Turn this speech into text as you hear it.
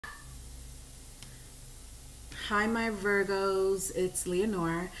Hi, my Virgos. It's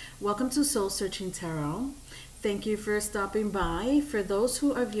Leonore. Welcome to Soul Searching Tarot. Thank you for stopping by. For those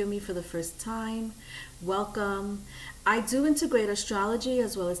who are viewing me for the first time, welcome. I do integrate astrology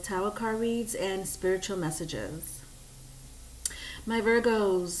as well as tarot card reads and spiritual messages. My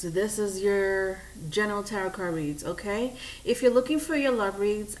Virgos, this is your general tarot card reads, okay? If you're looking for your love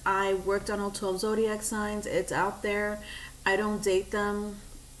reads, I worked on all 12 zodiac signs. It's out there. I don't date them.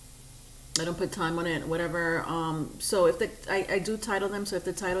 I don't put time on it, whatever. So if I do title them, so if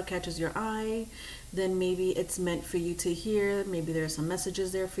the title catches your eye, then maybe it's meant for you to hear. Maybe there's some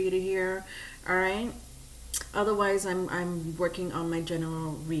messages there for you to hear. All right. Otherwise, I'm working on my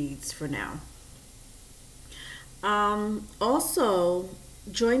general reads for now. Also,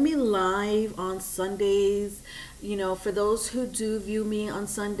 join me live on Sundays. You know, for those who do view me on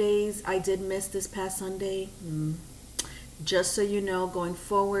Sundays, I did miss this past Sunday. Just so you know, going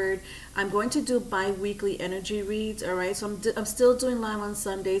forward, I'm going to do bi-weekly energy reads. All right, so I'm still doing live on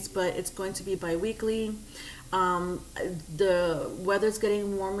Sundays, but it's going to be bi-weekly. The weather's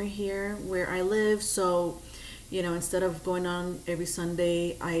getting warmer here where I live, so you know, instead of going on every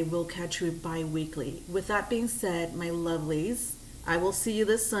Sunday, I will catch you bi-weekly. With that being said, my lovelies, I will see you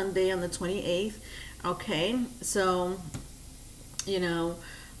this Sunday on the 28th. Okay, so you know,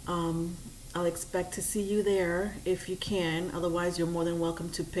 I'll expect to see you there if you can. Otherwise, you're more than welcome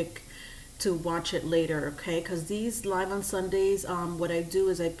to watch it later, okay? Because these live on Sundays, what I do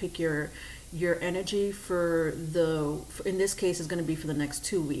is I pick your energy for in this case, it's going to be for the next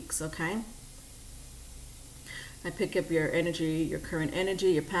 2 weeks, okay? I pick up your energy, your current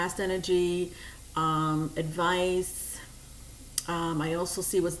energy, your past energy, advice. I also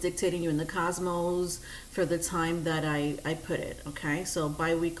see what's dictating you in the cosmos for the time that I put it, okay? So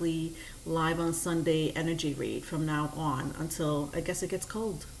bi-weekly, live on Sunday energy read from now on until I guess it gets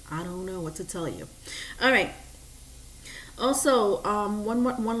cold. I don't know what to tell you. All right. Also,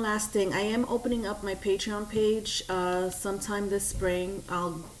 one last thing. I am opening up my Patreon page sometime this spring.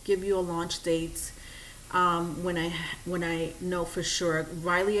 I'll give you a launch date when I know for sure.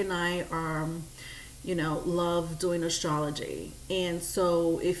 Riley and I are you know, love doing astrology. And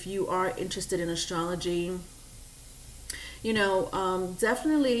so if you are interested in astrology, you know,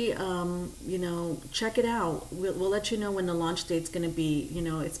 definitely, you know, check it out. We'll let you know when the launch date's going to be, you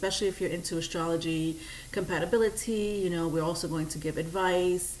know, especially if you're into astrology compatibility. You know, we're also going to give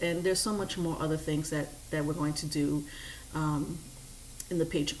advice, and there's so much more other things that we're going to do in the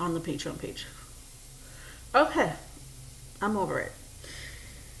page, on the Patreon page. Okay, I'm over it.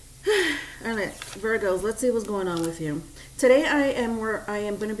 All right, Virgos, let's see what's going on with you. Today I am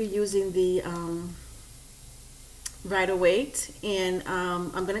going to be using the Rider-Waite, and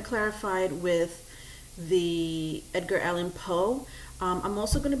I'm going to clarify it with the Edgar Allan Poe. I'm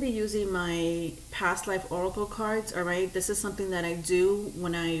also going to be using my past life oracle cards. All right, this is something that I do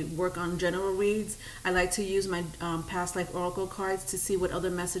when I work on general reads. I like to use my past life oracle cards to see what other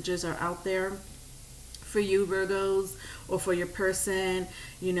messages are out there for you, Virgos, or for your person.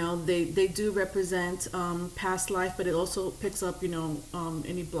 You know, they do represent past life, but it also picks up, you know,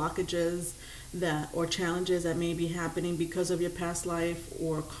 any blockages that or challenges that may be happening because of your past life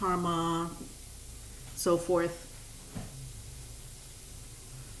or karma, so forth.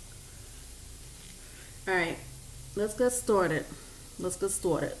 All right, let's get started. Let's get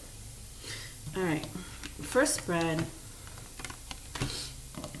started. All right, first spread.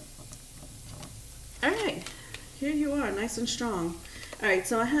 All right, here you are, nice and strong. All right,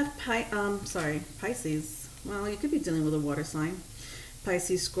 so I have Pisces. Well, you could be dealing with a water sign.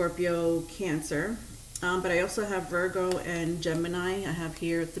 Pisces, Scorpio, Cancer. But I also have Virgo and Gemini. I have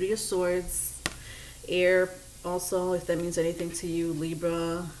here 3 of Swords, air also, if that means anything to you,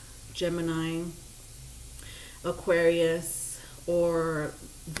 Libra, Gemini, Aquarius, or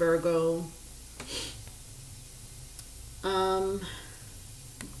Virgo.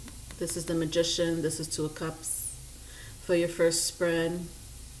 This is the Magician. This is 2 of Cups for your first spread.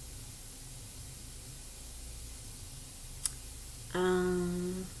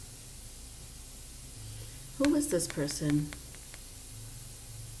 Who is this person?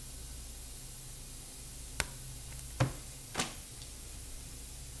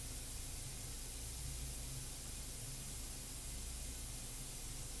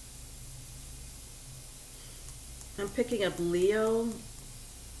 I'm picking up Leo,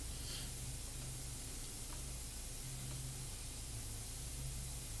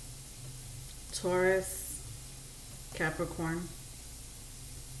 Taurus, Capricorn.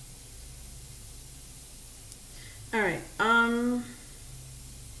 All right.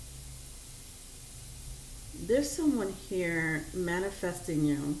 There's someone here manifesting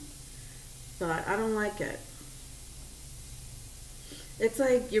you, but I don't like it. It's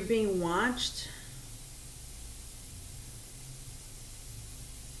like you're being watched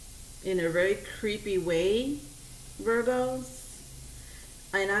in a very creepy way, Virgos.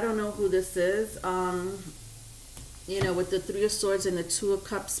 And I don't know who this is. You know, with the Three of Swords and the Two of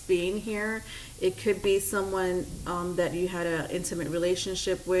Cups being here, it could be someone that you had an intimate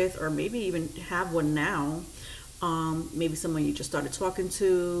relationship with, or maybe even have one now. Maybe someone you just started talking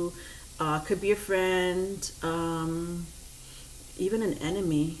to. Could be a friend, even an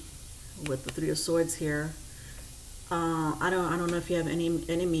enemy with the Three of Swords here. I don't know if you have any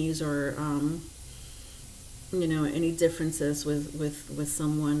enemies or you know, any differences with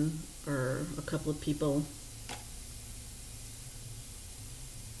someone or a couple of people.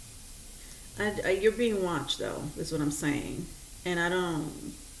 You're being watched, though, is what I'm saying. And I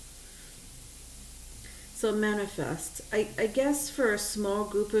don't. So manifest. I guess for a small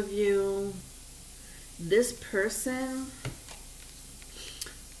group of you, this person,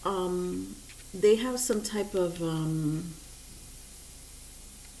 they have some type of,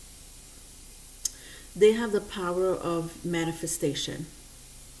 they have the power of manifestation.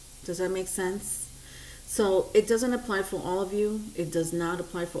 Does that make sense? So it doesn't apply for all of you. It does not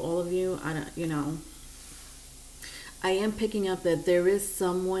apply for all of you. I don't, you know, I am picking up that there is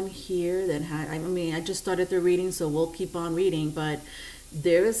someone here that I mean, I just started the reading, so we'll keep on reading, but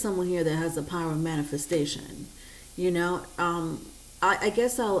there is someone here that has the power of manifestation. You know, I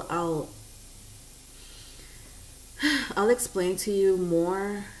guess I'll explain to you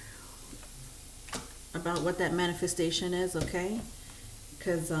more about what that manifestation is, okay?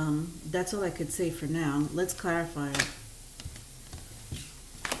 Because that's all I could say for now. Let's clarify it.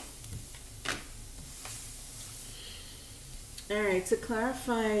 All right, to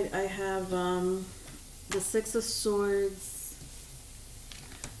clarify, I have the Six of Swords,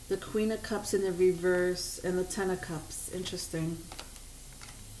 the Queen of Cups in the reverse, and the Ten of Cups. Interesting.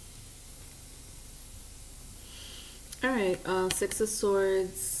 All right, Six of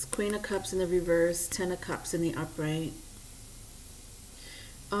Swords, Queen of Cups in the reverse, Ten of Cups in the upright.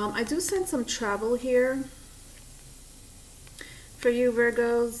 I do sense some travel here for you,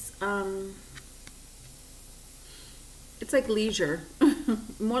 Virgos. It's like leisure,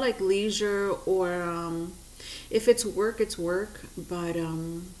 more like leisure, or if it's work, it's work. But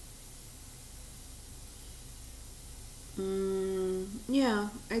yeah,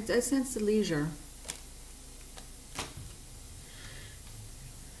 I sense the leisure.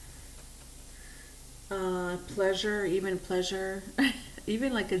 Pleasure, even pleasure.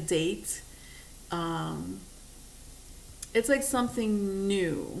 Even like a date. It's like something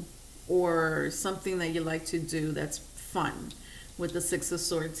new or something that you like to do that's fun with the Six of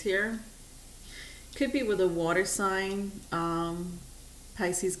Swords here. Could be with a water sign,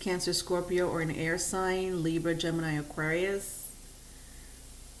 Pisces, Cancer, Scorpio, or an air sign, Libra, Gemini, Aquarius.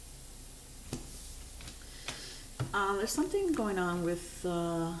 There's something going on with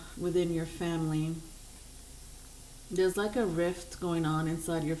within your family. There's like a rift going on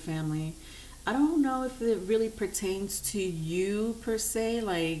inside your family. I don't know if it really pertains to you per se,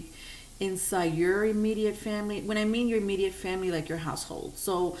 like inside your immediate family. When I mean your immediate family, like your household.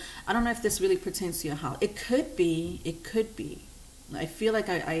 So I don't know if this really pertains to your house. It could be. It could be. I feel like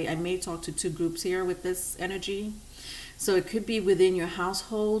I may talk to two groups here with this energy. So it could be within your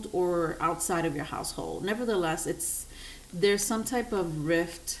household or outside of your household. Nevertheless, there's some type of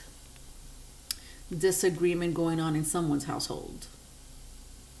rift, disagreement going on in someone's household.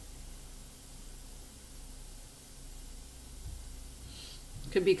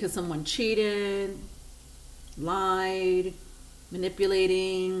 Could be because someone cheated, lied,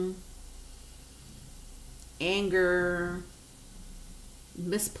 manipulating, anger,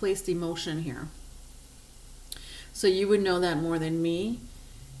 misplaced emotion here. So you would know that more than me.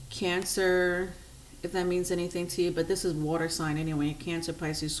 Cancer, if that means anything to you, but this is water sign anyway. Cancer,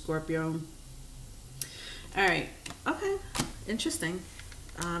 Pisces, Scorpio. All right. Okay. Interesting.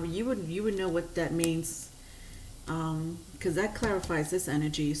 You would know what that means, because that clarifies this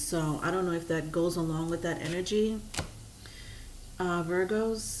energy. So I don't know if that goes along with that energy,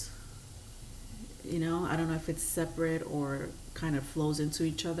 Virgos. You know, I don't know if it's separate or kind of flows into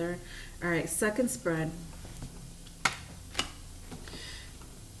each other. All right. Second spread.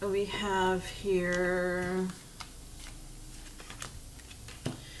 We have here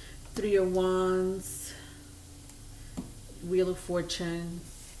Three of Wands, Wheel of Fortune,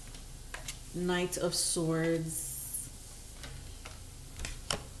 Knight of Swords.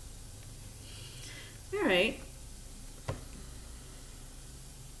 All right.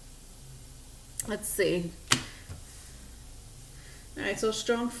 Let's see. All right, so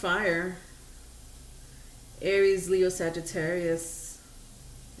strong fire. Aries, Leo, Sagittarius.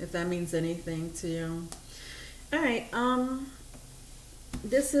 if that means anything to you. All right,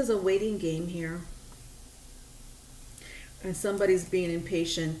 this is a waiting game here. And somebody's being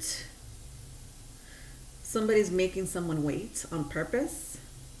impatient. Somebody's making someone wait on purpose.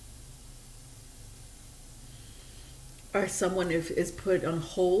 Or someone is put on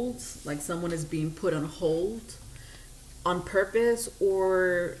hold, like someone is being put on hold on purpose,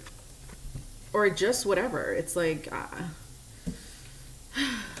 or just whatever. It's like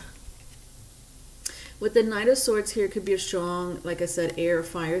with the Knight of Swords here, it could be a strong, like I said, air or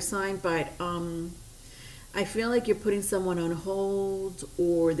fire sign, but I feel like you're putting someone on hold,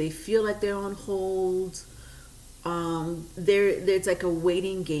 or they feel like they're on hold. It's like a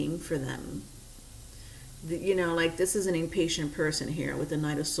waiting game for them. You know, like this is an impatient person here with the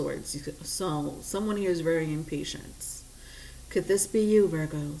Knight of Swords. So someone here is very impatient. Could this be you,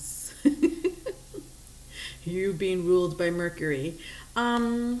 Virgos? You being ruled by Mercury.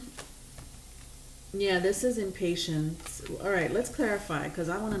 Yeah, this is impatience. All right, let's clarify, because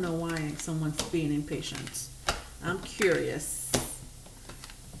I want to know why someone's being impatient. I'm curious.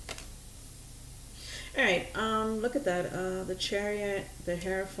 All right, look at that. The Chariot, the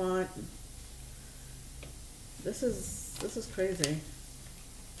Hierophant. This is crazy.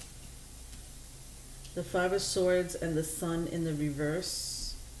 The Five of Swords and the Sun in the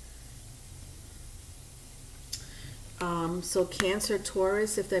reverse. So Cancer,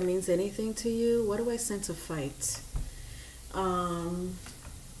 Taurus, if that means anything to you. What do I sense a fight? And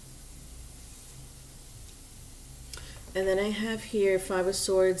then I have here Five of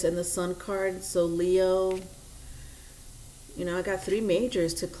Swords and the Sun card. So Leo. You know, I got 3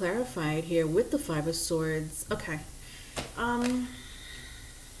 majors to clarify it here with the Five of Swords. Okay.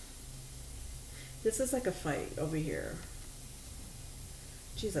 This is like a fight over here.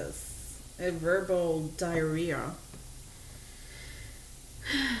 Jesus. A verbal diarrhea.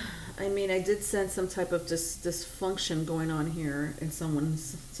 I mean, I did sense some type of dysfunction going on here in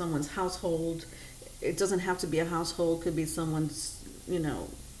someone's household. It doesn't have to be a household. Could be someone's, you know,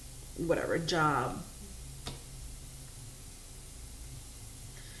 whatever, job.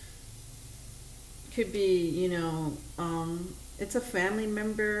 Could be, you know, it's a family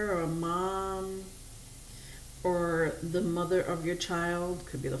member or a mom or the mother of your child.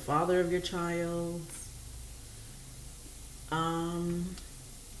 Could be the father of your child.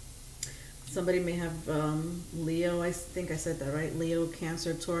 Somebody may have Leo. I think I said that right. Leo,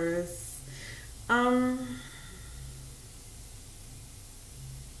 Cancer, Taurus.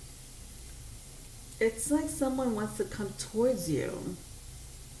 It's like someone wants to come towards you.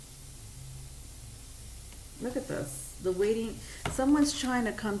 Look at this. The waiting. Someone's trying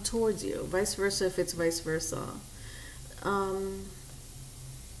to come towards you. Vice versa if it's vice versa.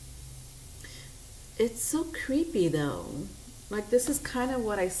 It's so creepy though. Like this is kind of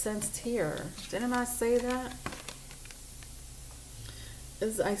what I sensed here. Didn't I say that?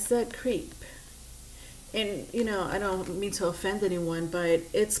 As I said creep. And you know, I don't mean to offend anyone, but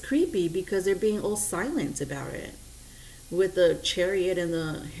it's creepy because they're being all silent about it. With the Chariot and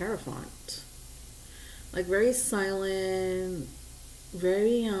the Hierophant. Like very silent,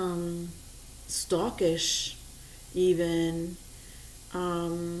 very stalkish even.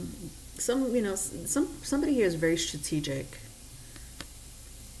 Somebody here is very strategic.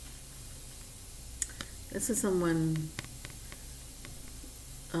 This is someone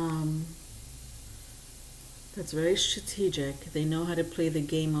that's very strategic. They know how to play the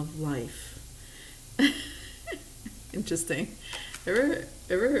game of life. Interesting. Ever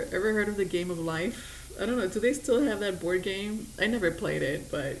heard of the game of life? I don't know. Do they still have that board game? I never played it,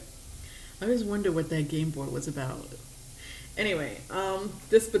 but I always wonder what that game board was about. Anyway,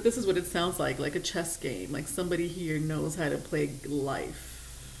 this is what it sounds like a chess game. Like somebody here knows how to play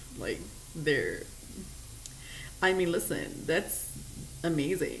life. Like I mean, listen, that's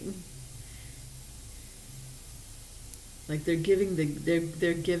amazing. Like they're giving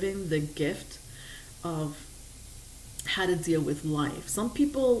the gift of how to deal with life. Some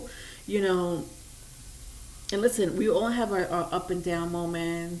people, you know, and listen, we all have our up and down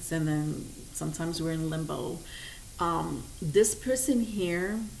moments, and then sometimes we're in limbo. This person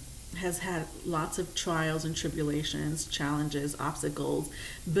here has had lots of trials and tribulations, challenges, obstacles,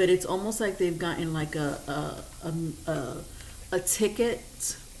 but it's almost like they've gotten like a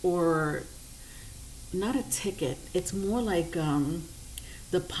ticket, or not a ticket. It's more like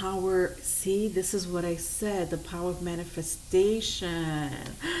the power. See, this is what I said, the power of manifestation.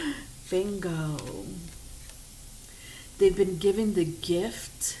 Bingo. They've been given the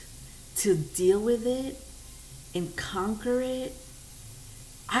gift to deal with it and conquer it.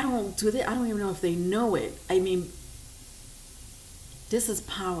 I don't even know if they know it. I mean, This is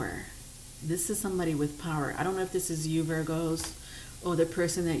power. This is somebody with power. I don't know if this is you, Virgos, or the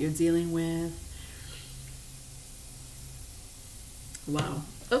person that you're dealing with. Wow.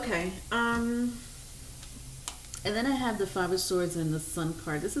 Okay. And then I have the Five of Swords and the Sun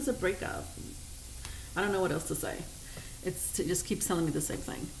card. This is a breakup. I don't know what else to say. It just keeps telling me the same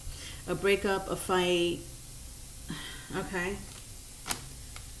thing. A breakup, a fight. Okay.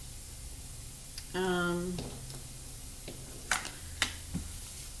 All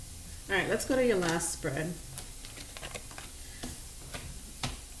right, let's go to your last spread.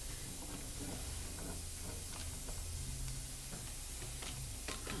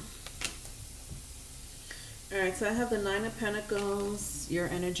 All right, so I have the Nine of Pentacles, your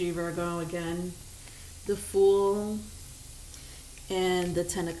energy, Virgo, again, the Fool, and the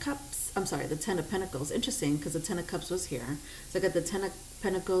Ten of Cups. I'm sorry, the Ten of Pentacles. Interesting, because the Ten of Cups was here. So I got the Ten of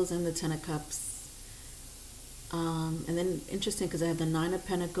Pentacles and the Ten of Cups. And then interesting, because I have the Nine of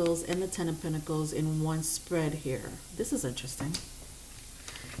Pentacles and the Ten of Pentacles in one spread here. This is interesting.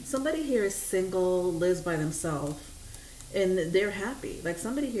 Somebody here is single, lives by themselves, and they're happy. Like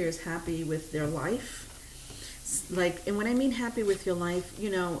somebody here is happy with their life. Like, and when I mean happy with your life, you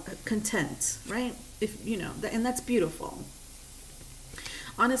know, content, right? If you know, and that's beautiful.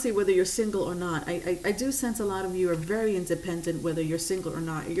 Honestly, whether you're single or not, I do sense a lot of you are very independent, whether you're single or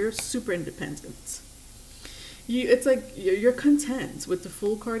not. You're super independent. It's like you're content with the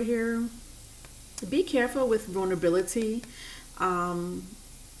Fool card here. Be careful with vulnerability or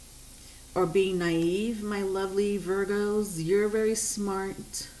being naive, my lovely Virgos. You're very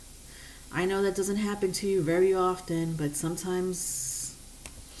smart. I know that doesn't happen to you very often, but sometimes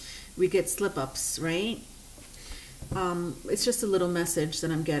we get slip-ups, right? It's just a little message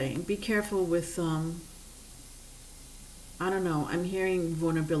that I'm getting. Be careful with, I don't know, I'm hearing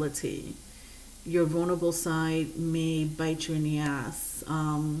vulnerability. Your vulnerable side may bite you in the ass.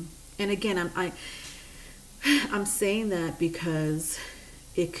 And again, I'm saying that because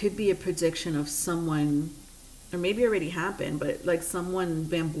it could be a prediction of someone, or maybe already happened, but like someone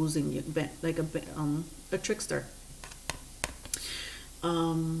bamboozling you, like a trickster.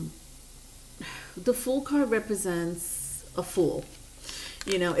 The Fool card represents a fool.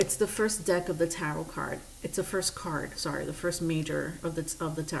 You know, it's the first deck of the tarot card. It's the first card, sorry, the first major of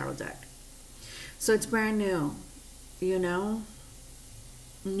the tarot deck. So it's brand new, you know,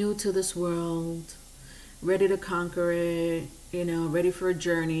 new to this world, ready to conquer it, you know, ready for a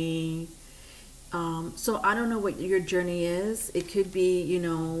journey. So I don't know what your journey is. It could be, you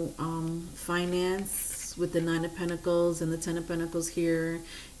know, finance with the Nine of Pentacles and the Ten of Pentacles here.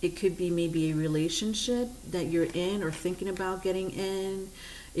 It could be maybe a relationship that you're in or thinking about getting in.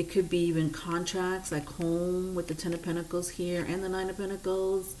 It could be even contracts like home with the Ten of Pentacles here and the Nine of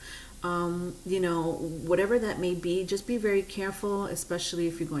Pentacles. You know, whatever that may be, just be very careful, especially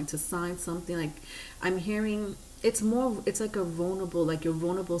if you're going to sign something. Like I'm hearing, it's like a vulnerable, like your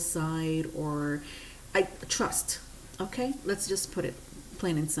vulnerable side, or I trust. Okay, let's just put it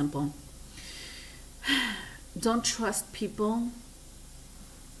plain and simple. Don't trust people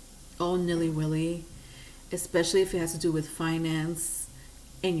all nilly-willy, especially if it has to do with finance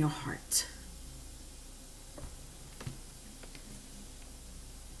and your heart.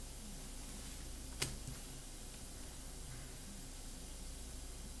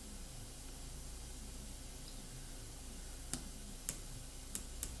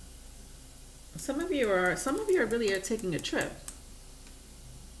 Some of you are really taking a trip.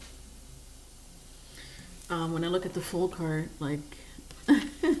 When I look at the Fool card, like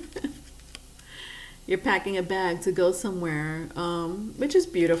you're packing a bag to go somewhere, which is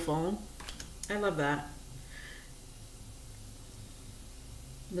beautiful. I love that.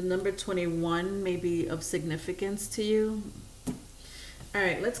 The number 21 may be of significance to you. All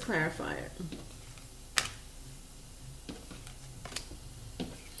right, let's clarify it.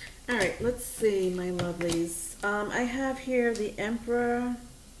 All right, let's see, my lovelies. I have here the Emperor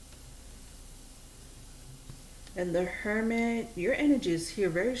and the Hermit. Your energy is here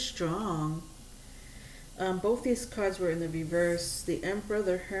very strong. Both these cards were in the reverse. The Emperor,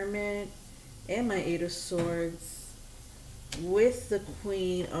 the Hermit, and my Eight of Swords with the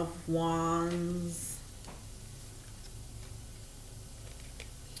Queen of Wands.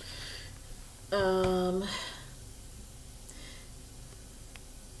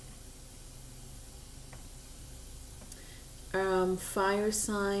 Fire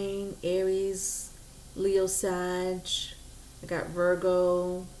sign, Aries, Leo, Sag. I got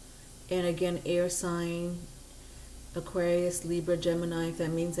Virgo, and again air sign, Aquarius, Libra, Gemini, if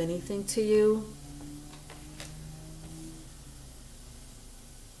that means anything to you.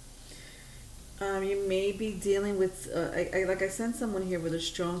 You may be dealing with, like I sent someone here with a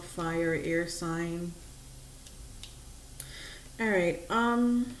strong fire, air sign. All right.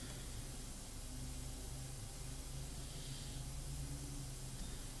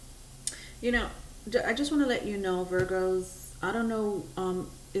 You know, I just want to let you know, Virgos. I don't know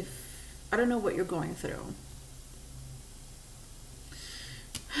I don't know what you're going through.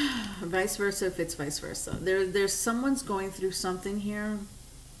 Vice versa, if it's vice versa. There's someone's going through something here.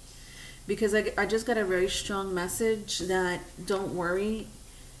 Because I just got a very strong message that don't worry,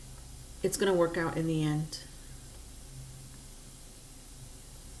 it's going to work out in the end.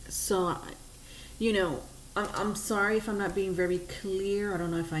 So, you know, I'm sorry if I'm not being very clear. I don't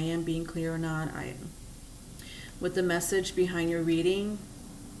know if I am being clear or not. With the message behind your reading,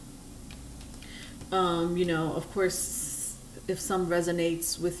 you know, of course, if some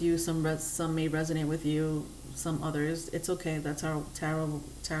resonates with you, some may resonate with you, some others, it's okay. That's how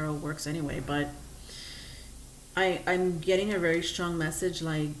tarot works anyway. But I'm getting a very strong message,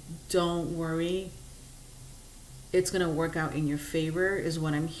 like, don't worry, it's gonna work out in your favor, is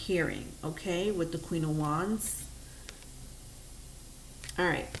what I'm hearing. Okay, with the Queen of Wands. All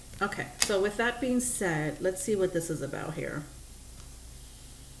right. Okay. So with that being said, let's see what this is about here.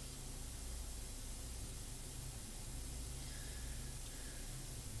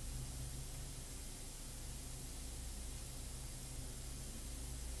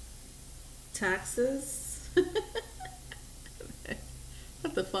 Taxes.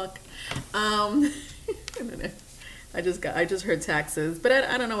 What the fuck? I just heard taxes, but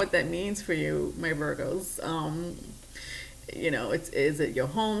I don't know what that means for you, my Virgos. You know, is it your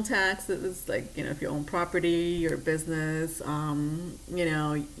home taxes, like, you know, if you own property, your business, you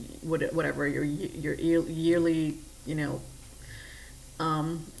know, whatever your yearly, you know,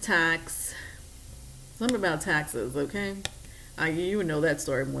 tax. Something about taxes, okay? You would know that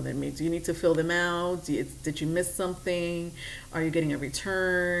story more than me. Do you need to fill them out? Did you miss something? Are you getting a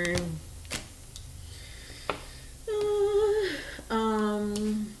return?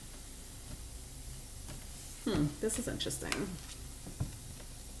 This is interesting.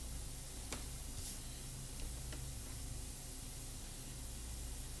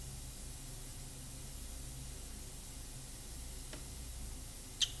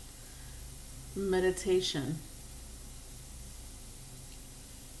 Meditation.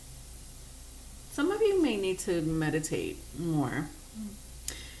 Some of you may need to meditate more.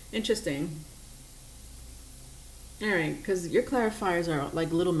 Interesting. All right, because your clarifiers are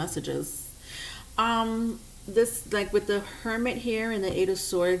like little messages. This, like with the Hermit here and the Eight of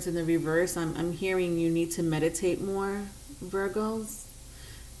Swords in the reverse, I'm hearing you need to meditate more, Virgos.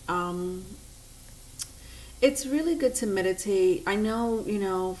 It's really good to meditate. I know, you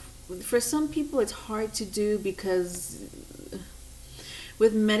know, for some people it's hard to do because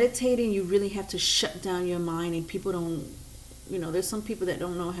with meditating you really have to shut down your mind, and people don't, you know, there's some people that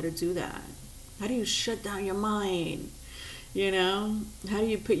don't know how to do that. How do you shut down your mind? You know, how do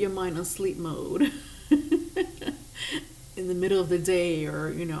you put your mind on sleep mode in the middle of the day, or,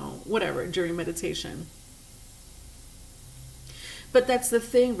 you know, whatever, during meditation? But that's the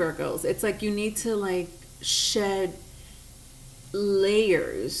thing, Virgos. It's like you need to like shed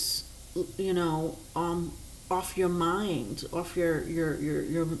layers, you know, off your mind, off your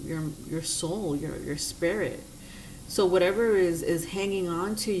soul, your spirit. So whatever is hanging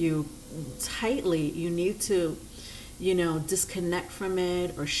on to you tightly, you need to, you know, disconnect from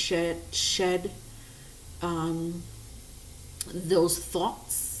it, or shed those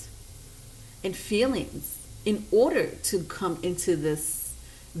thoughts and feelings in order to come into this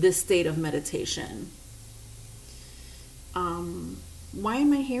state of meditation. Why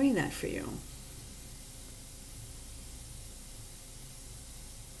am I hearing that for you?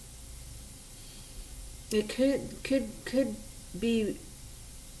 It could be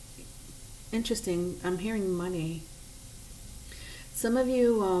interesting. I'm hearing money. Some of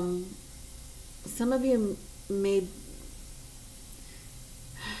you may,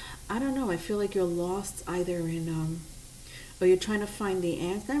 I don't know, I feel like you're lost either in or you're trying to find the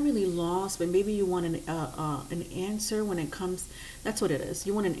answer. Not really lost, but maybe you want an answer when it comes. That's what it is.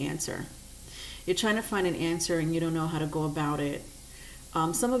 You want an answer. You're trying to find an answer and you don't know how to go about it.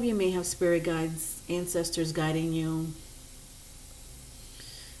 Some of you may have spirit guides, ancestors guiding you,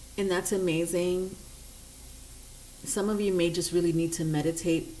 and that's amazing. Some of you may just really need to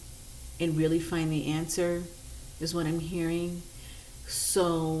meditate and really find the answer, is what I'm hearing.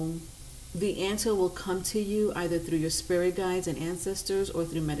 So the answer will come to you either through your spirit guides and ancestors, or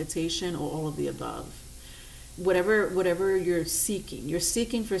through meditation, or all of the above. Whatever you're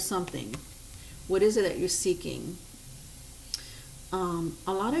seeking for something. What is it that you're seeking?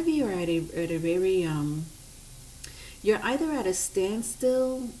 A lot of you are at a very you're either at a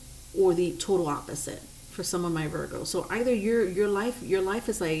standstill or the total opposite for some of my Virgos. So either your life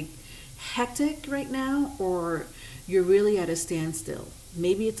is like hectic right now, or you're really at a standstill.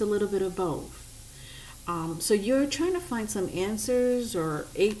 Maybe it's a little bit of both. So you're trying to find some answers or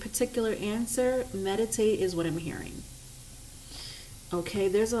a particular answer. Meditate is what I'm hearing. Okay,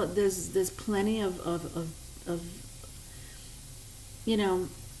 there's plenty of you know,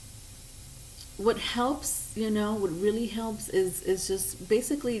 what helps, what really helps is just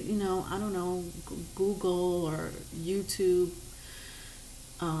basically, I don't know, Google or YouTube,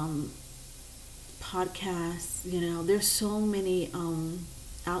 podcasts. There's so many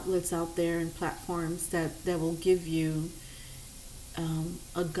outlets out there and platforms that will give you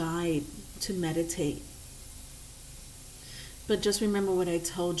a guide to meditate. But just remember what I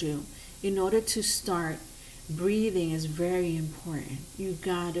told you. In order to start, breathing is very important. You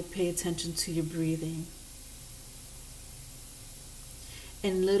got to pay attention to your breathing.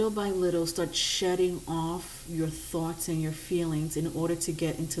 And little by little, start shutting off your thoughts and your feelings in order to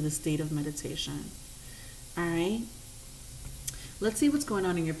get into the state of meditation. All right? Let's see what's going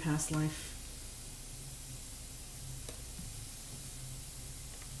on in your past life.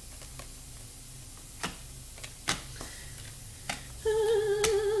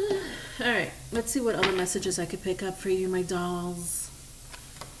 All right, let's see what other messages I could pick up for you, my dolls.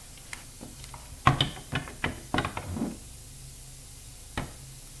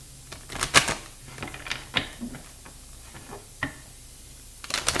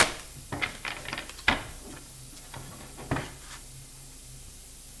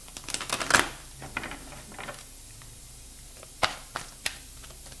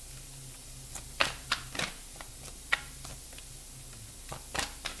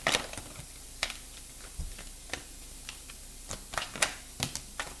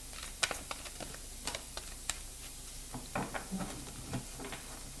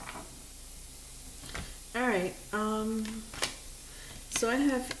 All right, so I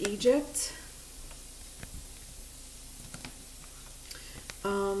have Egypt.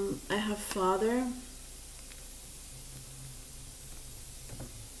 I have Father.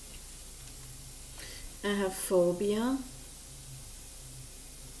 I have Phobia.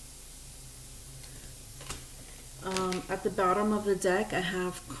 At the bottom of the deck, I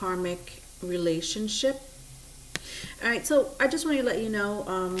have Karmic Relationship. All right, so I just want to let you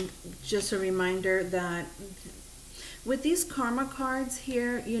know, just a reminder that with these karma cards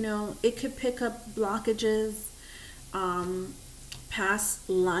here, it could pick up blockages, past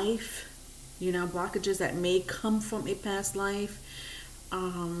life, blockages that may come from a past life,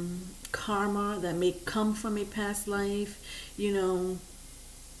 karma that may come from a past life.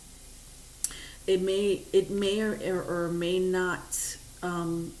 It may or may not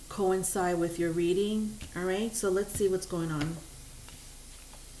coincide with your reading. All right, so let's see what's going on.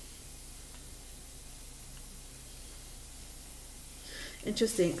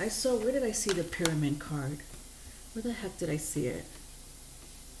 Interesting. Where did I see the Pyramid card? Where the heck did I see it?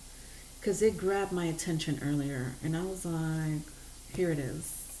 Because it grabbed my attention earlier, and I was like, here it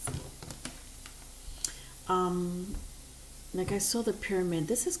is. Like I saw the Pyramid.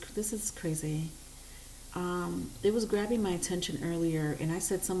 This is crazy. It was grabbing my attention earlier, and I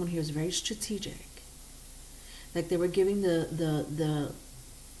said someone here is very strategic. Like they were giving the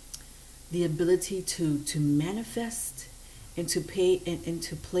ability to manifest and to pay and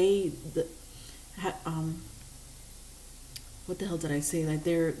to play the what the hell did I say? Like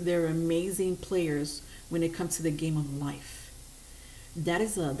they're amazing players when it comes to the game of life. That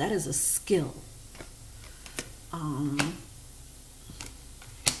is a skill.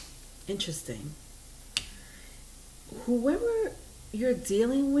 Interesting. Whoever you're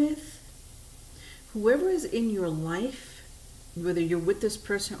dealing with, whoever is in your life, whether you're with this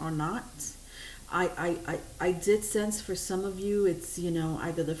person or not, I did sense for some of you it's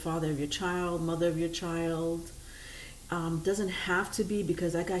either the father of your child, mother of your child. Doesn't have to be,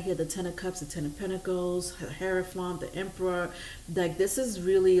 because I got here the Ten of Cups, the Ten of Pentacles, the Hierophant, the Emperor. Like this is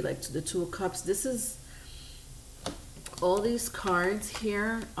really like the Two of Cups. This is all these cards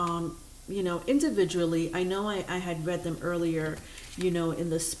here. Individually, I know I had read them earlier, in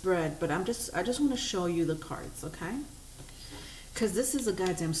the spread, but I just want to show you the cards, okay? Because this is a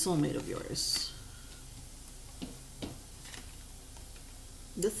goddamn soulmate of yours.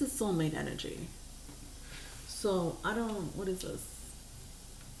 This is soulmate energy. So, what is this?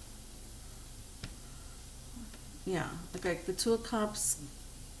 Yeah, okay, the Two of Cups,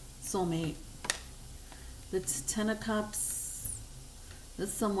 soulmate. The Ten of Cups, this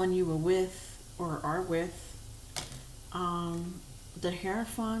is someone you were with or are with. The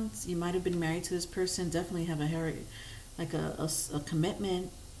Hierophant, you might have been married to this person, definitely have a like a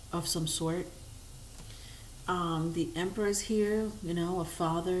commitment of some sort. The Emperor's here, you know, a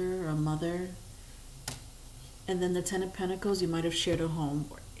father, a mother. And then the Ten of Pentacles, you might have shared a home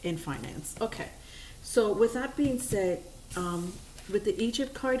in finance. Okay, so with that being said, with the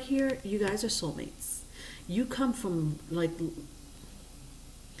Egypt card here, you guys are soulmates. You come from like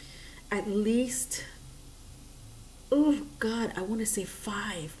at least, oh God, I want to say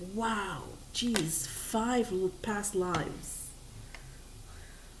 5. Wow, geez, 5 past lives.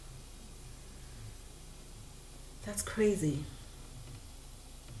 That's crazy.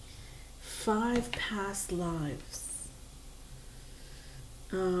 5 past lives.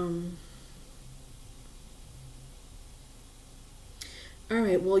 All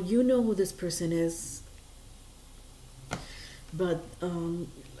right, well, you know who this person is. But, and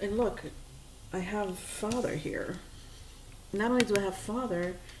look, I have father here. Not only do I have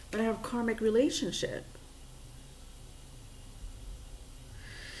father, but I have karmic relationship.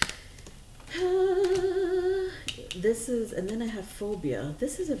 This is, and then I have phobia.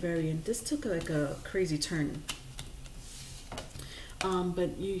 This is a variant. This took like a crazy turn.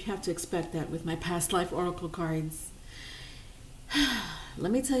 But you have to expect that with my past life oracle cards.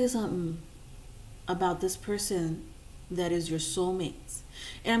 Let me tell you something about this person that is your soulmate.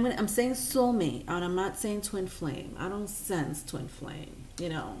 And I'm saying soulmate, and I'm not saying twin flame. I don't sense twin flame, you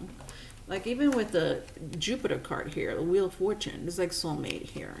know. Like even with the Jupiter card here, the Wheel of Fortune, it's like soulmate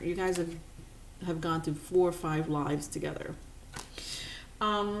here. You guys have gone through 4 or 5 lives together.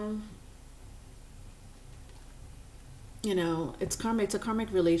 You know, it's karmic. It's a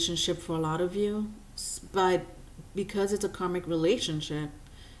karmic relationship for a lot of you, but because it's a karmic relationship,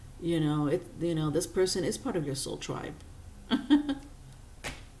 you know, this person is part of your soul tribe.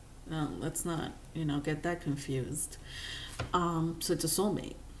 No, let's not, you know, get that confused. So it's a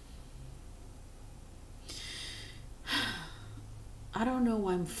soulmate. I don't know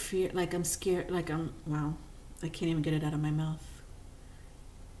why I'm scared, wow, I can't even get it out of my mouth.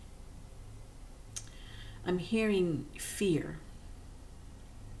 I'm hearing fear.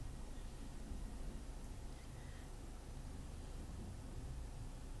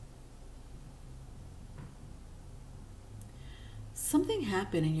 Something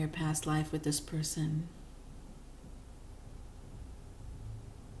happened in your past life with this person.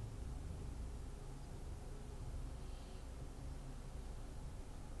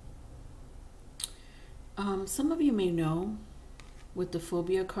 Some of you may know with the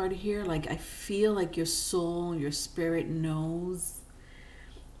phobia card here, like I feel like your soul, your spirit knows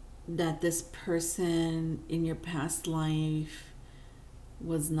that this person in your past life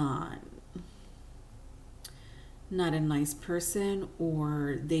was not a nice person,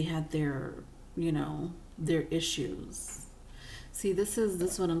 or they had their, you know, their issues. See, this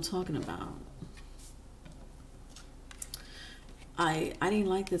is what I'm talking about. I didn't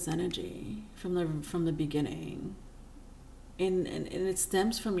like this energy from the beginning, and it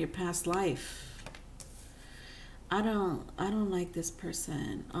stems from your past life. I don't like this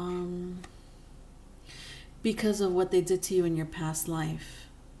person because of what they did to you in your past life,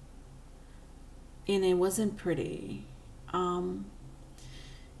 and it wasn't pretty. All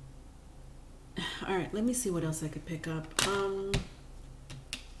right, let me see what else I could pick up.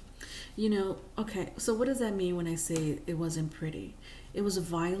 You know, okay, so what does that mean when I say it wasn't pretty? It was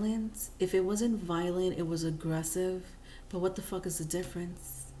violent. If it wasn't violent, it was aggressive. But what the fuck is the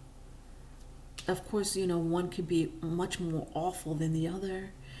difference? Of course, you know, one could be much more awful than the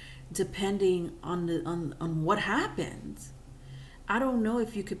other, depending on what happened. I don't know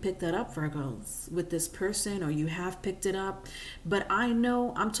if you could pick that up, Virgos, with this person, or you have picked it up. But I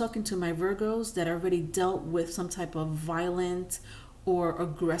know I'm talking to my Virgos that already dealt with some type of violent or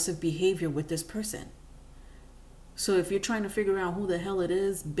aggressive behavior with this person. So if you're trying to figure out who the hell it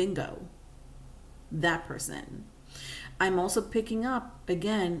is, bingo, that person. I'm also picking up,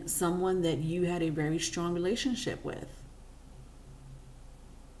 again, someone that you had a very strong relationship with.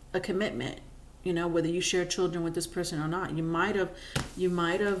 A commitment, you know, whether you share children with this person or not. You might have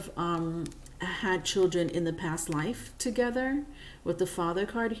had children in the past life together with the father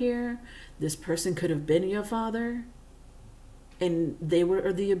card here. This person could have been your father, and they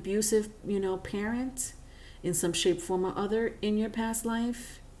were the abusive, you know, parent in some shape, form, or other in your past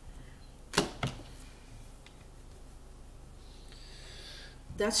life.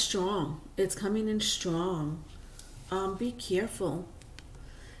 That's strong. It's coming in strong. Be careful.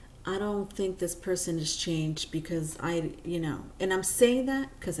 I don't think this person has changed, because you know, and I'm saying that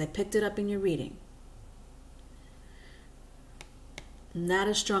because I picked it up in your reading. Not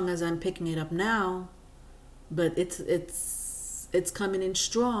as strong as I'm picking it up now, but it's It's coming in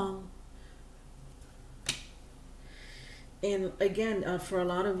strong. And again, for a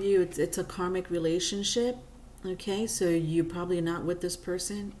lot of you, it's a karmic relationship. Okay, so you're probably not with this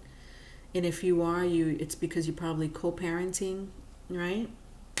person. And if you are, it's because you're probably co-parenting, right?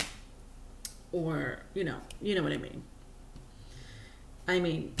 Or, you know what I mean. I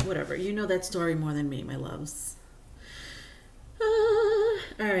mean, whatever. You know that story more than me, my loves. All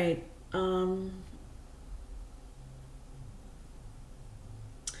right.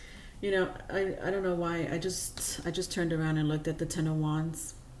 You know, I don't know why. I just turned around and looked at the Ten of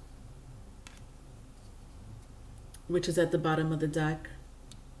Wands, which is at the bottom of the deck.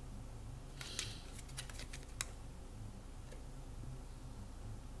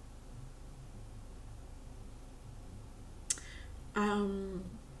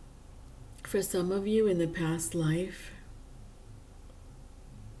 For some of you in the past life,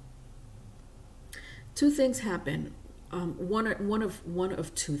 two things happen. One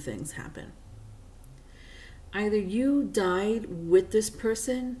of two things happen. Either you died with this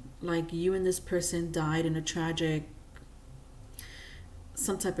person, like you and this person died in a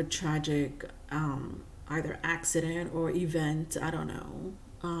some type of tragic, either accident or event, I don't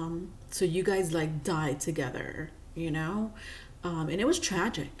know. So you guys like died together, you know, and it was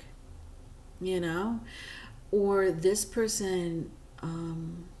tragic, you know, or this person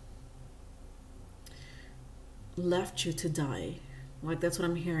left you to die. Like, that's what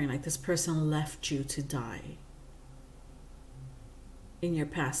I'm hearing. Like, this person left you to die in your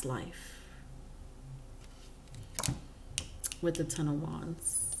past life with the Ten of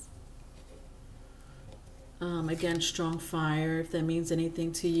Wands. Again, strong fire, if that means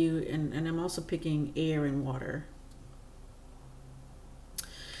anything to you. And I'm also picking air and water.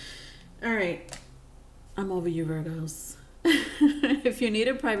 All right. I'm over you, Virgos. If you need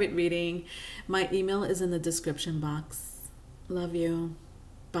a private reading, my email is in the description box. Love you.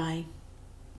 Bye.